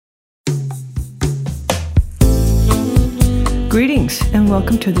Greetings and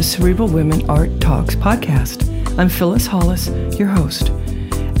welcome to the Cerebral Women Art Talks podcast. I'm Phyllis Hollis, your host.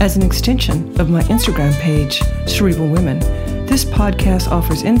 As an extension of my Instagram page, Cerebral Women, this podcast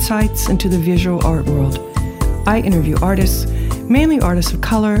offers insights into the visual art world. I interview artists, mainly artists of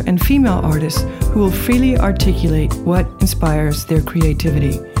color and female artists, who will freely articulate what inspires their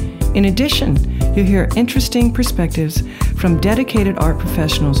creativity. In addition, you'll hear interesting perspectives from dedicated art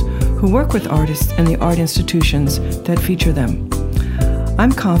professionals who work with artists and the art institutions that feature them.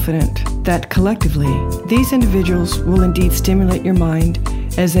 I'm confident that collectively, these individuals will indeed stimulate your mind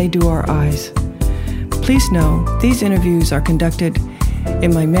as they do our eyes. Please know these interviews are conducted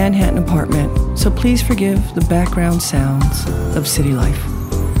in my Manhattan apartment, so please forgive the background sounds of city life.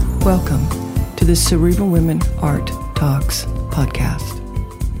 Welcome to the Cerebral Women Art Talks podcast.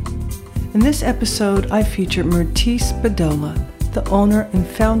 In this episode, I feature Mertice Bedolla, the owner and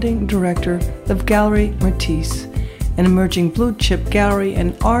founding director of Gallery Mertice, an emerging blue-chip gallery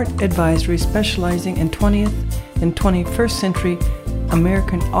and art advisory specializing in 20th and 21st century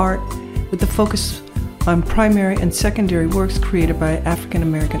American art with a focus on primary and secondary works created by African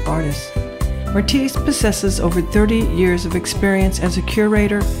American artists. Mertice possesses over 30 years of experience as a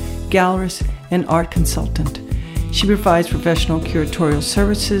curator, gallerist, and art consultant. She provides professional curatorial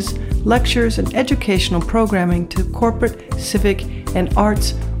services, lectures, and educational programming to corporate, civic, and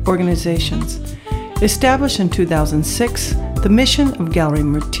arts organizations. Established in 2006, the mission of Gallery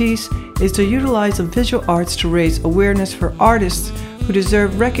Mertice is to utilize the visual arts to raise awareness for artists who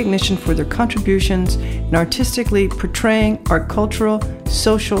deserve recognition for their contributions in artistically portraying our cultural,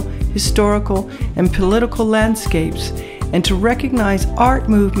 social, historical, and political landscapes, and to recognize art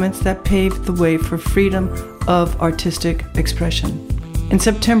movements that paved the way for freedom of artistic expression. In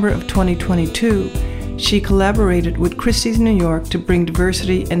September of 2022, she collaborated with Christie's New York to bring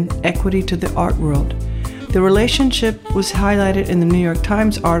diversity and equity to the art world. The relationship was highlighted in the New York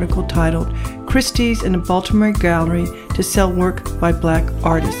Times article titled Christie's and the Baltimore Gallery to Sell Work by Black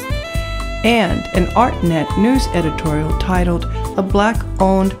Artists, and an ArtNet news editorial titled A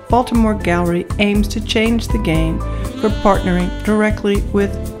Black-Owned Baltimore Gallery Aims to Change the Game for Partnering Directly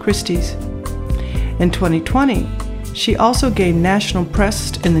with Christie's. In 2020, she also gained national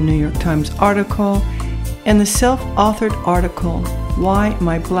press in the New York Times article and the self-authored article, Why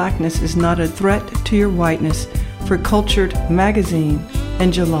My Blackness is Not a Threat to Your Whiteness, for Cultured Magazine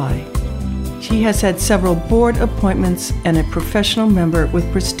in July. She has had several board appointments and a professional member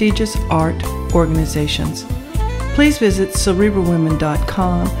with prestigious art organizations. Please visit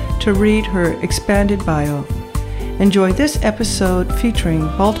cerebralwomen.com to read her expanded bio. Enjoy this episode featuring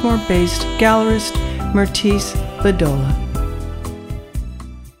Baltimore-based gallerist Mertice Bedolla.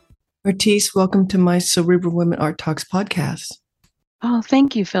 Mertice, welcome to my Cerebral Women Art Talks podcast. Oh,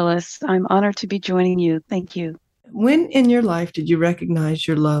 thank you, Phyllis. I'm honored to be joining you. Thank you. When in your life did you recognize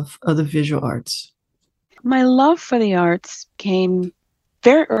your love of the visual arts? My love for the arts came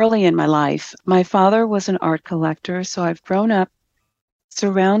very early in my life. My father was an art collector, so I've grown up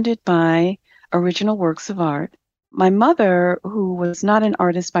surrounded by original works of art. My mother, who was not an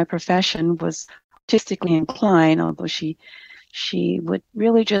artist by profession, was artistically inclined, although she would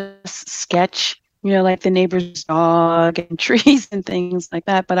really just sketch, like the neighbor's dog and trees and things like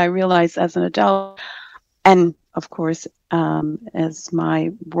that. But I realized as an adult, and of course, as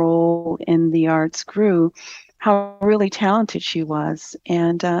my role in the arts grew, how really talented she was.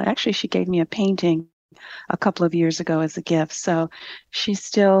 And actually, she gave me a painting a couple of years ago as a gift. So she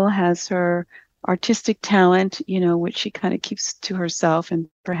still has her artistic talent, which she kind of keeps to herself and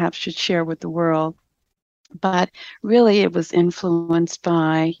perhaps should share with the world. But really, it was influenced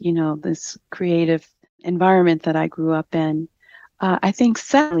by, this creative environment that I grew up in. I think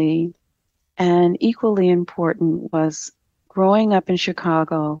sadly, and equally important, was growing up in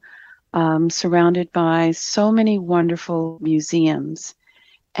Chicago, surrounded by so many wonderful museums.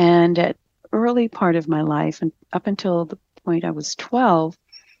 And at early part of my life, and up until the point I was 12,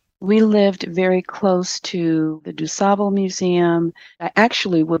 we lived very close to the DuSable Museum. I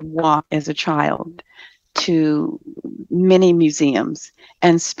actually would walk as a child to many museums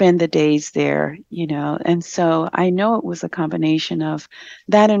and spend the days there, And so I know it was a combination of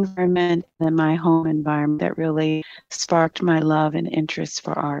that environment and my home environment that really sparked my love and interest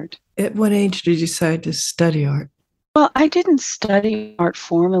for art. At what age did you decide to study art? Well, I didn't study art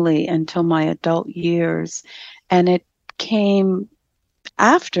formally until my adult years, and it came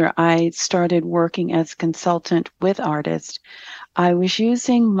after I started working as a consultant with artists. I was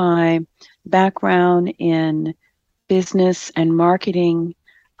using my background in business and marketing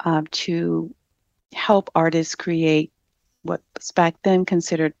to help artists create what was back then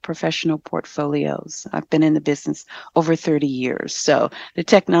considered professional portfolios. I've been in the business over 30 years. So the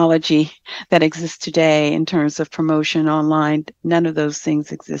technology that exists today in terms of promotion online, none of those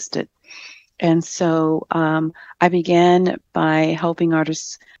things existed. And so I began by helping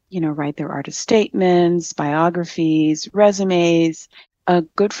artists, write their artist statements, biographies, resumes. A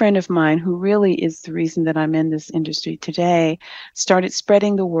good friend of mine, who really is the reason that I'm in this industry today, started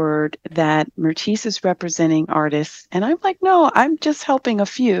spreading the word that Mertice is representing artists. And I'm like, no, I'm just helping a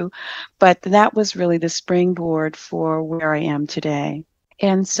few. But that was really the springboard for where I am today.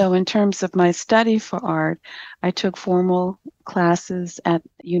 And so in terms of my study for art, I took formal classes at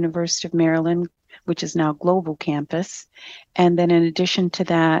the University of Maryland, which is now Global Campus. And then in addition to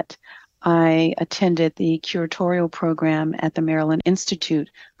that, I attended the curatorial program at the Maryland Institute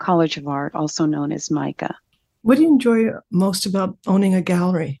College of Art, also known as MICA. What do you enjoy most about owning a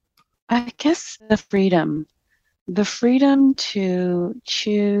gallery? I guess the freedom to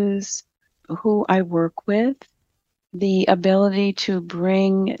choose who I work with, the ability to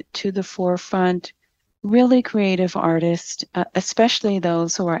bring to the forefront really creative artists, especially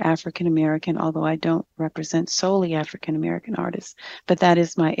those who are African American, although I don't represent solely African American artists, but that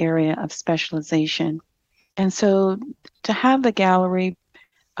is my area of specialization. And so to have the gallery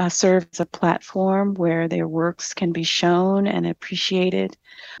serve as a platform where their works can be shown and appreciated,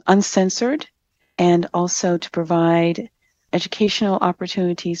 uncensored, and also to provide educational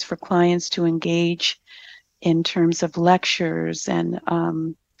opportunities for clients to engage in terms of lectures and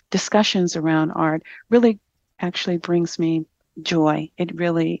discussions around art really actually brings me joy. It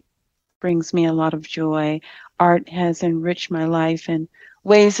really brings me a lot of joy. Art has enriched my life in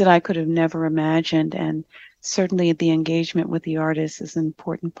ways that I could have never imagined, and certainly the engagement with the artists is an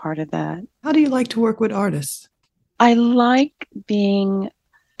important part of that. How do you like to work with artists? I like being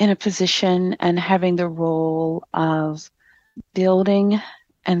in a position and having the role of building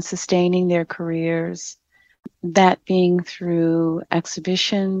and sustaining their careers, that being through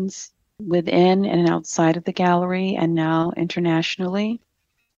exhibitions within and outside of the gallery and now internationally.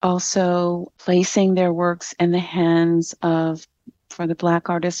 Also placing their works in the hands of, for the Black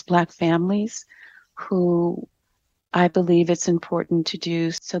artists, Black families, who I believe it's important to do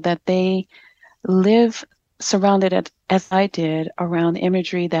so that they live surrounded, as I did, around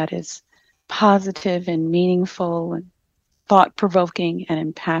imagery that is positive and meaningful and thought-provoking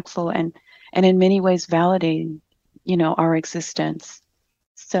and impactful and in many ways validating, our existence.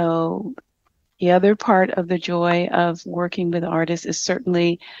 So the other part of the joy of working with artists is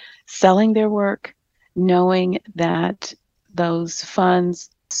certainly selling their work, knowing that those funds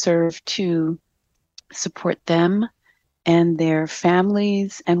serve to support them and their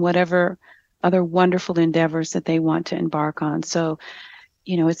families and whatever other wonderful endeavors that they want to embark on. So,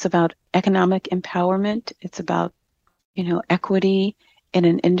 it's about economic empowerment. It's about, equity in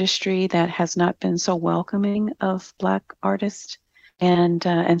an industry that has not been so welcoming of Black artists and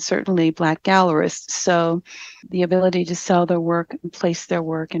certainly Black gallerists. So the ability to sell their work and place their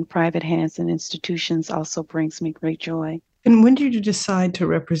work in private hands and institutions also brings me great joy. And when did you decide to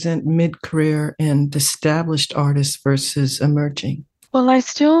represent mid-career and established artists versus emerging? Well, I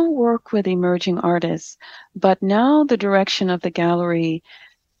still work with emerging artists, but now the direction of the gallery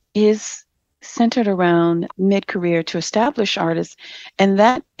is centered around mid-career to established artists. And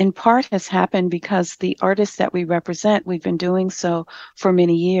that in part has happened because the artists that we represent, we've been doing so for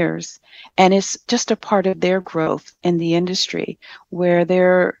many years. And it's just a part of their growth in the industry where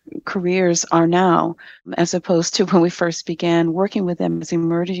their careers are now, as opposed to when we first began working with them as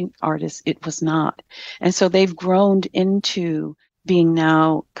emerging artists, it was not. And so they've grown into being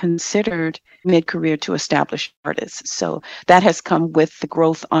now considered mid-career to established artists. So that has come with the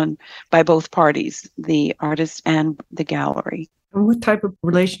growth by both parties, the artist and the gallery. And what type of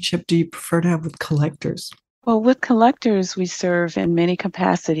relationship do you prefer to have with collectors? Well, with collectors, we serve in many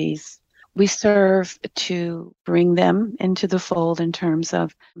capacities. We serve to bring them into the fold in terms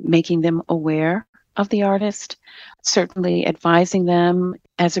of making them aware of the artist, certainly advising them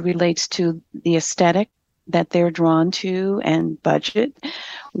as it relates to the aesthetic that they're drawn to and budget,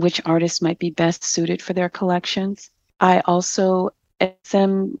 which artists might be best suited for their collections. I also ask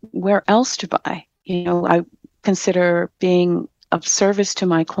them where else to buy. I consider being of service to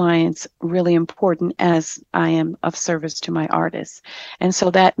my clients really important as I am of service to my artists. And so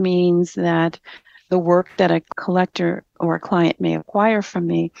that means that the work that a collector or a client may acquire from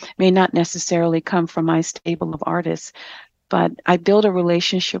me may not necessarily come from my stable of artists, but I build a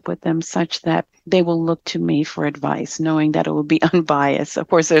relationship with them such that they will look to me for advice, knowing that it will be unbiased. Of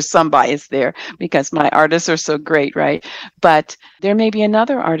course, there's some bias there because my artists are so great, right? But there may be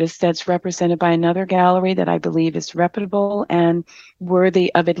another artist that's represented by another gallery that I believe is reputable and worthy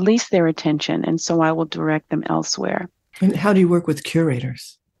of at least their attention. And so I will direct them elsewhere. And how do you work with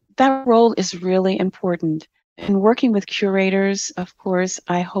curators? That role is really important. In working with curators, of course,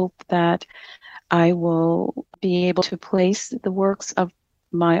 I hope that I will be able to place the works of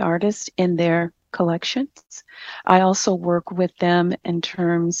my artists in their collections. I also work with them in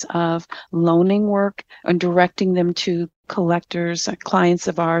terms of loaning work and directing them to collectors, clients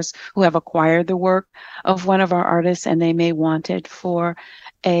of ours who have acquired the work of one of our artists and they may want it for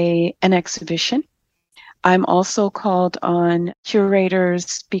an exhibition. I'm also called on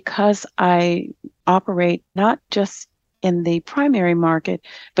curators because I operate not just in the primary market,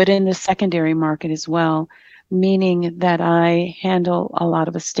 but in the secondary market as well, meaning that I handle a lot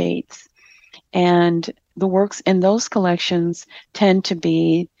of estates. And the works in those collections tend to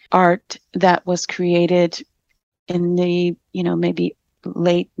be art that was created in the, maybe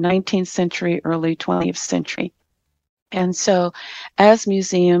late 19th century, early 20th century. And so as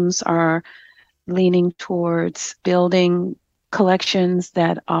museums are leaning towards building collections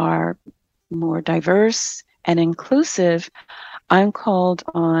that are more diverse and inclusive, I'm called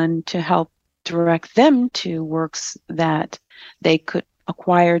on to help direct them to works that they could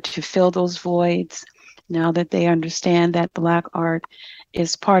acquire to fill those voids now that they understand that Black art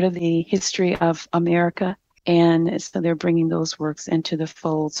is part of the history of America. And so they're bringing those works into the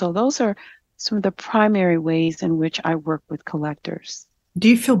fold. So those are some of the primary ways in which I work with collectors. Do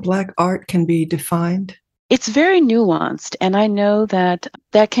you feel Black art can be defined? It's very nuanced, and I know that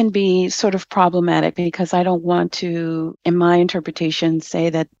that can be sort of problematic because I don't want to, in my interpretation, say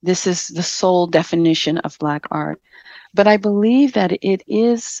that this is the sole definition of Black art. But I believe that it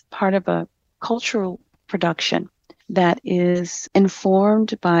is part of a cultural production that is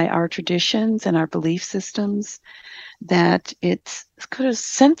informed by our traditions and our belief systems, that it's kind of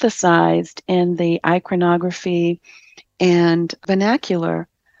synthesized in the iconography and vernacular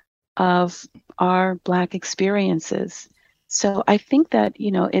of our Black experiences. So I think that,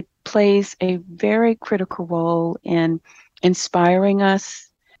 it plays a very critical role in inspiring us,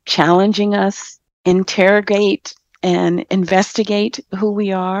 challenging us, interrogate and investigate who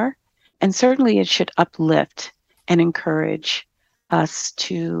we are. And certainly it should uplift and encourage us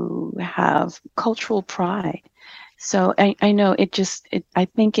to have cultural pride. So I know I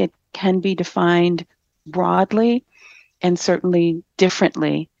think it can be defined broadly and certainly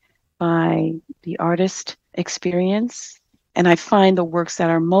differently by the artist experience. And I find the works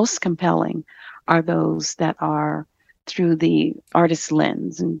that are most compelling are those that are through the artist's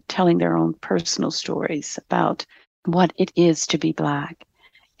lens and telling their own personal stories about what it is to be Black.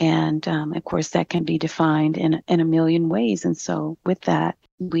 And of course, that can be defined in a million ways. And so with that,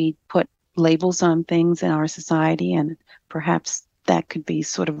 we put labels on things in our society, and perhaps that could be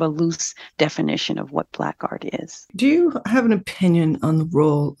sort of a loose definition of what Black art is. Do you have an opinion on the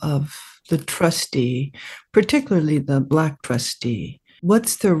role of the trustee, particularly the Black trustee?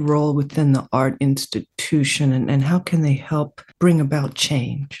 What's their role within the art institution, and how can they help bring about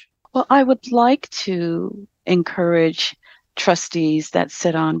change? Well, I would like to encourage trustees that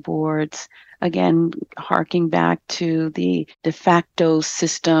sit on boards, again, harking back to the de facto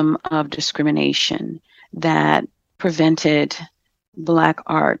system of discrimination that prevented Black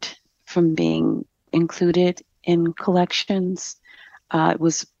art from being included in collections. It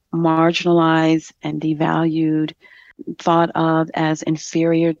was marginalized and devalued, thought of as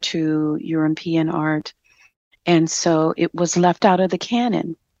inferior to European art. And so it was left out of the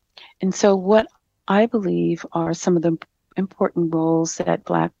canon. And so what I believe are some of the important roles that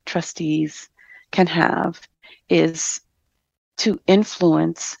Black trustees can have is to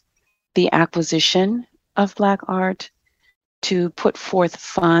influence the acquisition of Black art, to put forth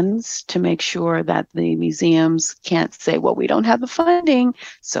funds to make sure that the museums can't say, well, we don't have the funding,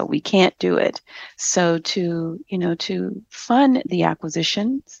 so we can't do it. So to fund the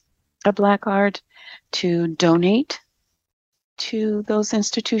acquisitions of Black art, to donate to those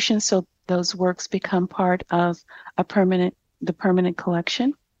institutions so those works become part of the permanent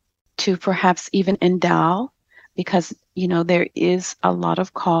collection, to perhaps even endow, because there is a lot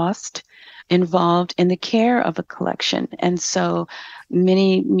of cost involved in the care of a collection. And so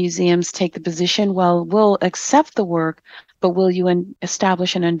many museums take the position, well, we'll accept the work, but will you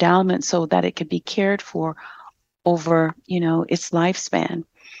establish an endowment so that it could be cared for over, its lifespan?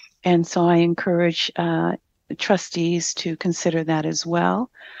 And so I encourage trustees to consider that as well.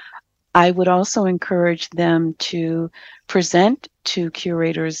 I would also encourage them to present to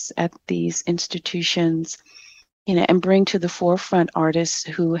curators at these institutions, and bring to the forefront artists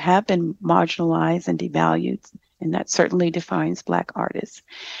who have been marginalized and devalued, and that certainly defines Black artists,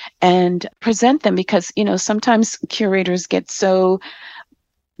 and present them because, sometimes curators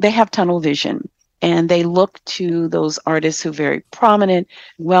they have tunnel vision and they look to those artists who are very prominent,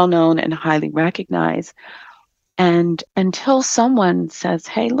 well-known, and highly recognized. And until someone says,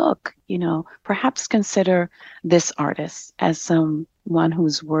 hey, look, perhaps consider this artist as someone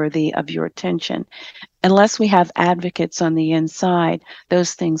who's worthy of your attention. Unless we have advocates on the inside,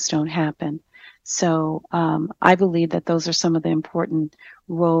 those things don't happen. So I believe that those are some of the important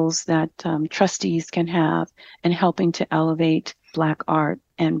roles that trustees can have in helping to elevate Black art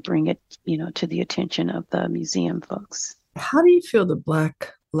and bring it, to the attention of the museum folks. How do you feel the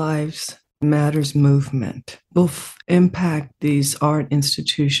Black Lives Matters movement will impact these art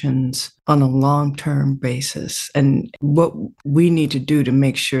institutions on a long-term basis, and what we need to do to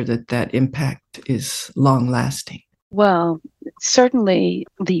make sure that that impact is long-lasting? Well, certainly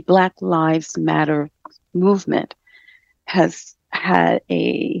the Black Lives Matter movement has had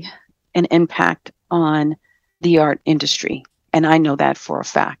an impact on the art industry, and I know that for a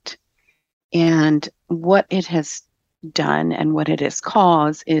fact. And what it has done and what it has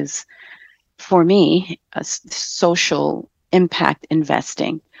caused is, for me, a social impact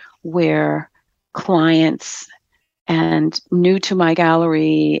investing, where clients and new to my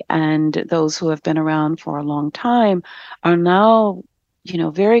gallery and those who have been around for a long time are now,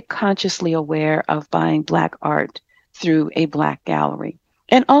 very consciously aware of buying Black art through a Black gallery,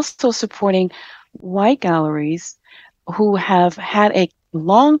 and also supporting white galleries who have had a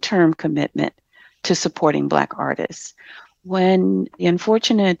long-term commitment to supporting Black artists. When the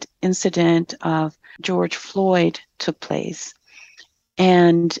unfortunate incident of George Floyd took place,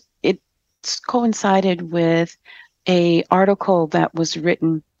 and it coincided with an article that was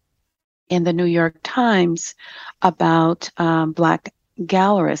written in the New York Times about Black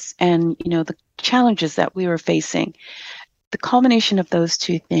gallerists and, the challenges that we were facing. The culmination of those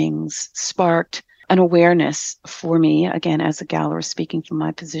two things sparked an awareness for me, again, as a gallerist speaking from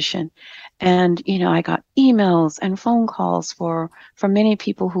my position. And, I got emails and phone calls from many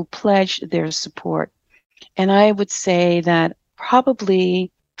people who pledged their support. And I would say that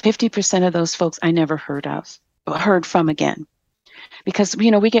probably 50% of those folks I never heard from again. Because,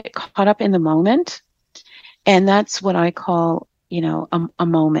 we get caught up in the moment, and that's what I call, a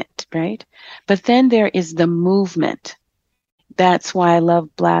moment, right? But then there is the movement. That's why I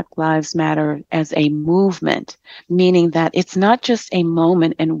love Black Lives Matter as a movement, meaning that it's not just a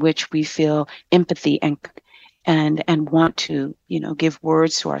moment in which we feel empathy and want to, give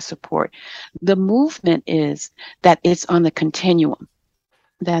words to our support. The movement is that it's on the continuum,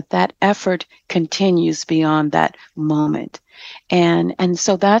 that effort continues beyond that moment. And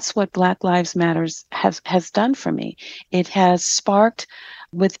so that's what Black Lives Matters has done for me. It has sparked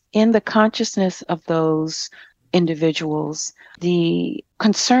within the consciousness of those individuals the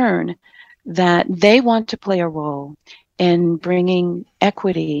concern that they want to play a role in bringing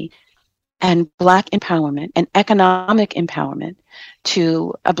equity and Black empowerment and economic empowerment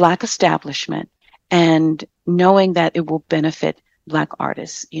to a Black establishment, and knowing that it will benefit Black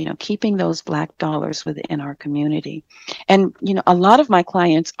artists, keeping those Black dollars within our community. And, a lot of my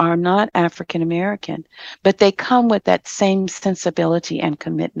clients are not African American, but they come with that same sensibility and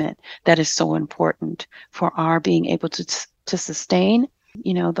commitment that is so important for our being able to sustain,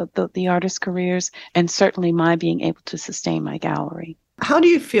 the artist careers, and certainly my being able to sustain my gallery. How do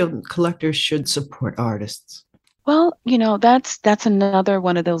you feel collectors should support artists? Well, that's another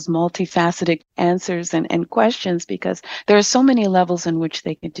one of those multifaceted answers and questions, because there are so many levels in which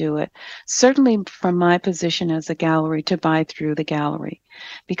they could do it. Certainly from my position as a gallery, to buy through the gallery,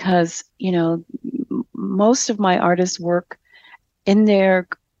 because, most of my artists work in their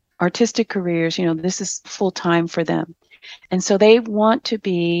artistic careers, this is full time for them. And so they want to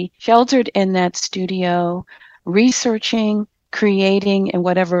be sheltered in that studio, researching, creating in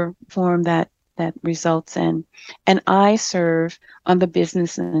whatever form that results in. And I serve on the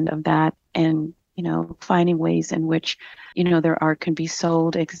business end of that, and, finding ways in which, their art can be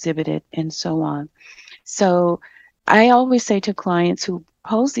sold, exhibited, and so on. So I always say to clients who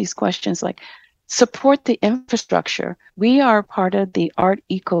pose these questions, like, support the infrastructure. We are part of the art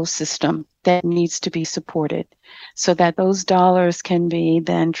ecosystem that needs to be supported, so that those dollars can be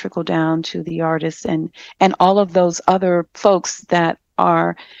then trickle down to the artists and all of those other folks that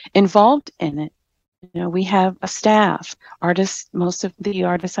are involved in it. You know, we have a staff. Artists, most of the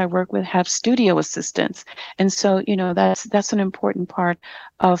artists I work with have studio assistants. And so, you know, that's an important part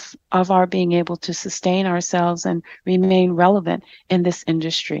of our being able to sustain ourselves and remain relevant in this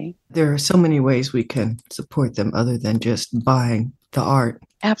industry. There are so many ways we can support them other than just buying the art.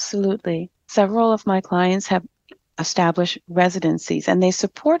 Absolutely. Several of my clients have established residencies and they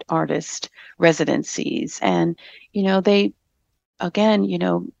support artist residencies. And, you know, they, again, you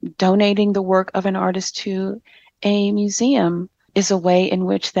know, donating the work of an artist to a museum is a way in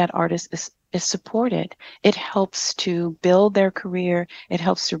which that artist is supported. It helps to build their career. It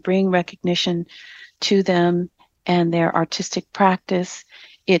helps to bring recognition to them and their artistic practice.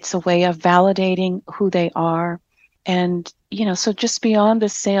 It's a way of validating who they are. And, you know, so just beyond the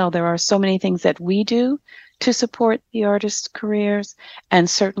sale, there are so many things that we do to support the artists' careers. And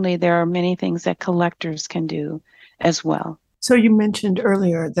certainly there are many things that collectors can do as well. So you mentioned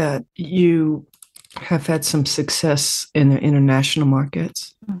earlier that you have had some success in the international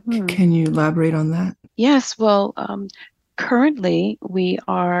markets. Mm-hmm. Can you elaborate on that? Yes, well, currently we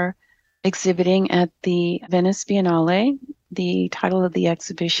are exhibiting at the Venice Biennale. The title of the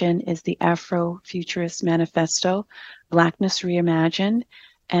exhibition is the Afrofuturist Manifesto, Blackness Reimagined,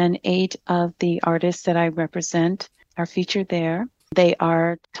 and 8 of the artists that I represent are featured there. They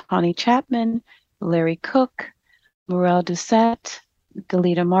are Tawny Chapman, Larry Cook, Morel Doucette,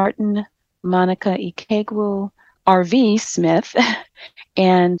 Galita Martin, Monica Ikegwu, R.V. Smith,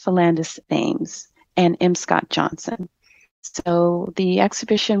 and Philandus Thames, and M. Scott Johnson. So the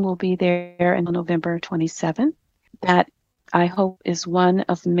exhibition will be there until November 27th. That, I hope, is one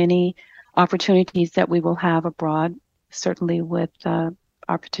of many opportunities that we will have abroad, certainly with our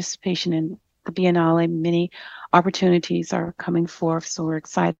participation in the Biennale. Many opportunities are coming forth, so we're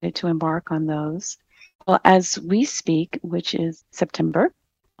excited to embark on those. Well, as we speak, which is September,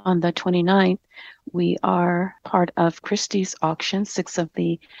 on the 29th, we are part of Christie's auction. 6 of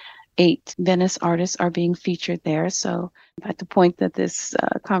the 8 Venice artists are being featured there. So at the point that this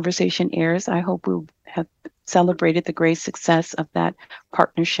conversation airs, I hope we'll have celebrated the great success of that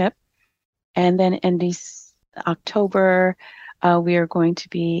partnership. And then in October, we are going to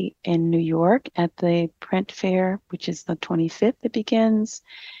be in New York at the Print Fair, which is the 25th it begins.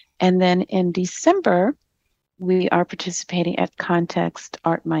 And then in December, we are participating at Context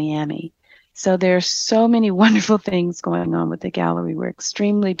Art Miami. So there's so many wonderful things going on with the gallery. We're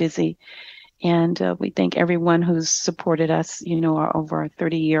extremely busy. And we thank everyone who's supported us, you know, over a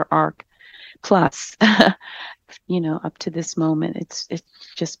 30-year arc plus, you know, up to this moment. It's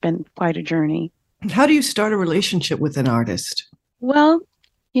just been quite a journey. How do you start a relationship with an artist? Well,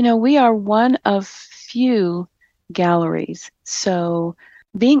 you know, we are one of few galleries. So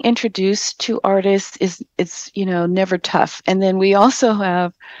being introduced to artists is you know, never tough. And then we also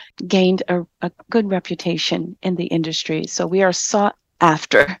have gained a good reputation in the industry. So we are sought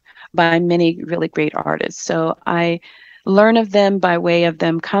after by many really great artists. So I learn of them by way of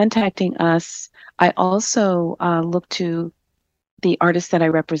them contacting us. I also look to the artists that I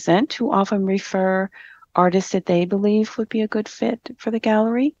represent, who often refer artists that they believe would be a good fit for the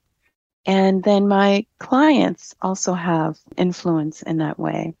gallery. And then my clients also have influence in that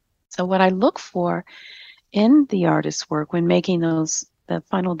way. So what I look for in the artist's work when making the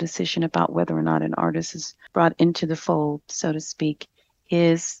final decision about whether or not an artist is brought into the fold, so to speak,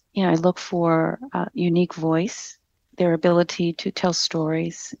 is, you know, I look for a unique voice, their ability to tell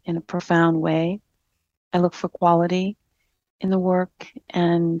stories in a profound way. I look for quality in the work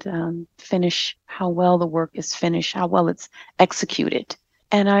and finish, how well the work is finished, how well it's executed.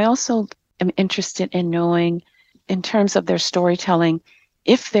 And I also am interested in knowing, in terms of their storytelling,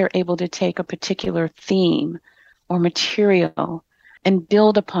 if they're able to take a particular theme or material and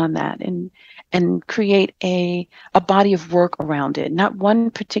build upon that and create a body of work around it, not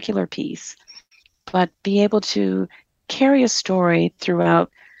one particular piece, but be able to carry a story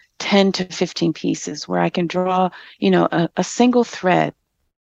throughout 10 to 15 pieces where I can draw, you know, a single thread,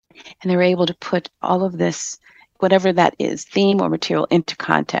 and they're able to put all of this, whatever that is, theme or material, into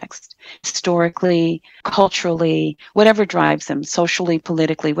context, historically, culturally, whatever drives them, socially,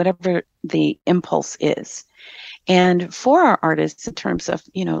 politically, whatever the impulse is. And for our artists, in terms of,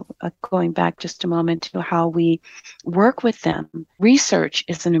 you know, going back just a moment to how we work with them, research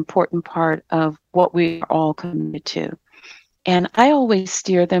is an important part of what we are all committed to. And I always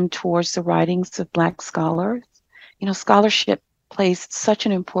steer them towards the writings of Black scholars. You know, scholarship plays such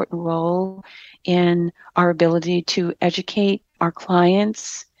an important role in our ability to educate our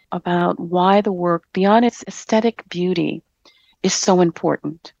clients about why the work, beyond its aesthetic beauty, is so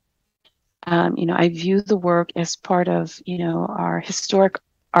important. You know, I view the work as part of, you know, our historic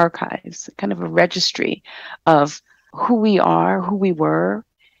archives, kind of a registry of who we are, who we were,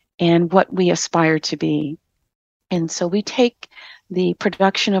 and what we aspire to be. And so we take the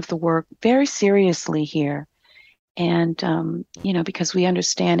production of the work very seriously here. And, because we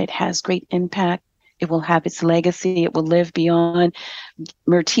understand it has great impact. It will have its legacy. It will live beyond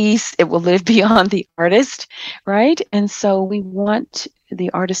Mertice. It will live beyond the artist, right? And so we want the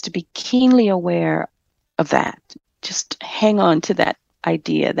artist to be keenly aware of that. Just hang on to that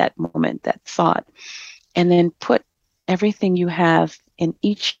idea, that moment, that thought, and then put everything you have in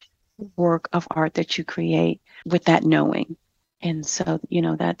each work of art that you create with that knowing. And so,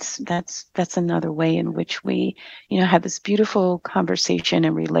 that's another way in which we, have this beautiful conversation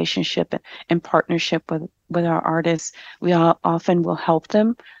and relationship and partnership with our artists. We often will help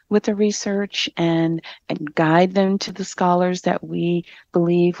them with the research and guide them to the scholars that we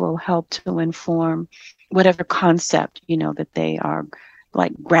believe will help to inform whatever concept, that they are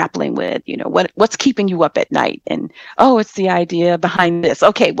like grappling with, what's keeping you up at night, and it's the idea behind this.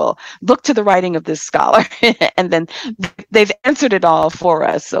 Okay, well, look to the writing of this scholar and then they've answered it all for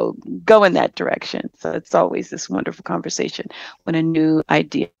us, so go in that direction. So it's always this wonderful conversation when a new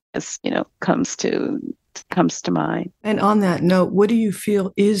idea comes to mind. And on that note, what do you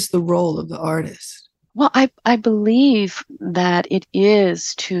feel is the role of the artist? Well, I believe that it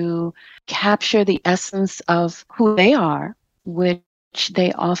is to capture the essence of who they are, which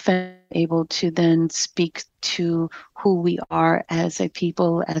they often able to then speak to who we are as a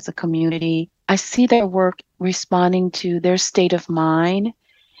people, as a community. I see their work responding to their state of mind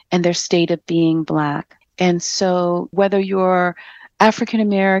and their state of being Black. And so whether you're African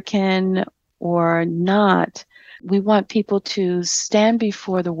American or not, we want people to stand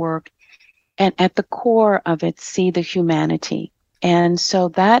before the work and at the core of it, see the humanity. And so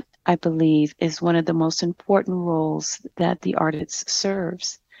that, I believe, is one of the most important roles that the artist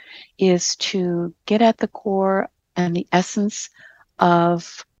serves, is to get at the core and the essence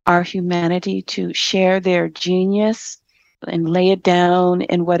of our humanity, to share their genius and lay it down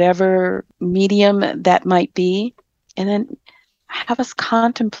in whatever medium that might be, and then have us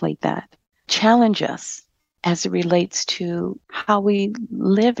contemplate that, challenge us as it relates to how we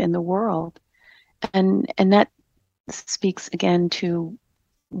live in the world. And that speaks again to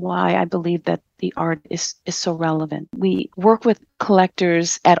why I believe that the art is so relevant. We work with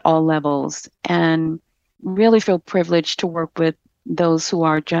collectors at all levels and really feel privileged to work with those who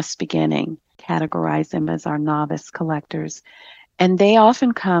are just beginning, categorize them as our novice collectors. And they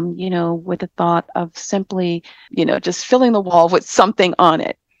often come, with the thought of simply, just filling the wall with something on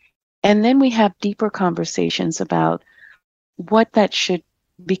it. And then we have deeper conversations about what that should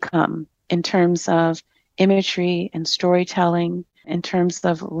become in terms of imagery and storytelling, in terms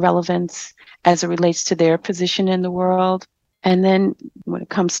of relevance as it relates to their position in the world. And then when it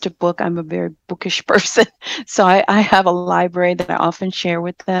comes to book, I'm a very bookish person. So I have a library that I often share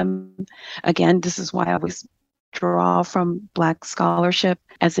with them. Again, this is why I always draw from Black scholarship,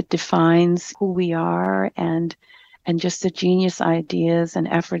 as it defines who we are and just the genius ideas and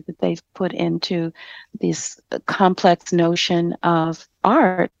effort that they've put into this complex notion of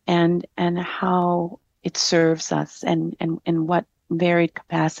art and how it serves us and in what varied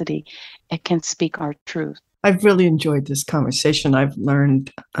capacity it can speak our truth. I've really enjoyed this conversation. I've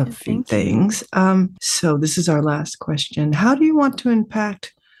learned a few things. So this is our last question. How do you want to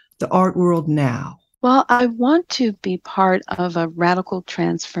impact the art world now? Well, I want to be part of a radical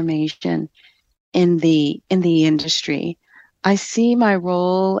transformation in the industry. I see my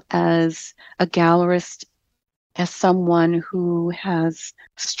role as a gallerist as someone who has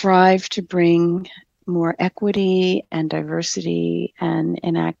strived to bring more equity and diversity and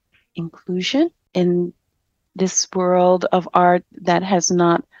enact inclusion in this world of art that has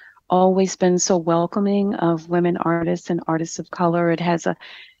not always been so welcoming of women artists and artists of color. It has a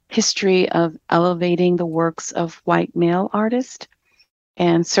history of elevating the works of white male artists.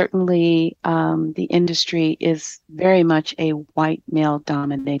 And certainly the industry is very much a white male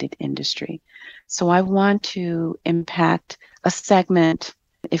dominated industry. So I want to impact a segment,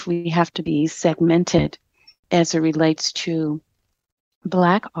 if we have to be segmented, as it relates to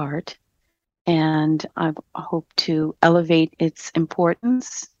Black art. And I hope to elevate its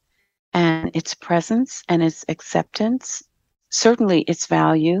importance and its presence and its acceptance, certainly its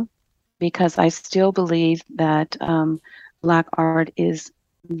value, because I still believe that Black art is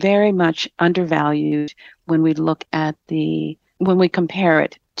very much undervalued when we look at when we compare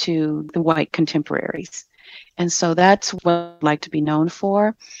it to the white contemporaries. And so that's what I'd like to be known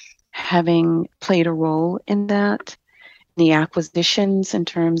for, having played a role in that, the acquisitions in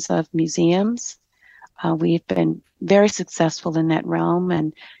terms of museums, We've been very successful in that realm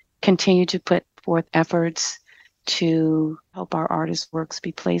and continue to put forth efforts to help our artists' works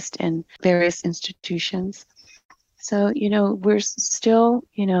be placed in various institutions. So, we're still,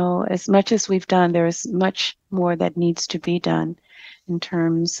 as much as we've done, there's much more that needs to be done in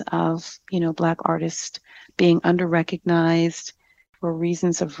terms of, Black artists being under-recognized for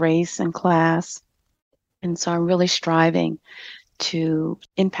reasons of race and class. And so I'm really striving to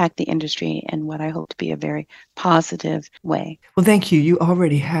impact the industry in what I hope to be a very positive way. Well, thank you. You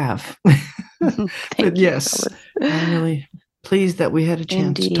already have. But yes, I'm really pleased that we had a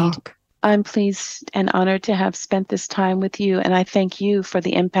chance to talk. I'm pleased and honored to have spent this time with you, and I thank you for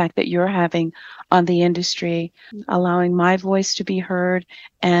the impact that you're having on the industry, allowing my voice to be heard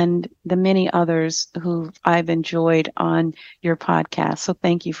and the many others who I've enjoyed on your podcast. So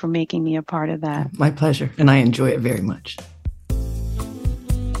thank you for making me a part of that. My pleasure, and I enjoy it very much.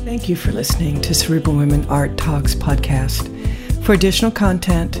 Thank you for listening to Cerebral Women Art Talks podcast. For additional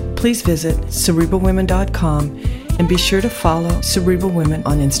content, please visit cerebralwomen.com and be sure to follow Cerebral Women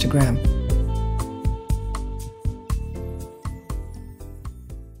on Instagram.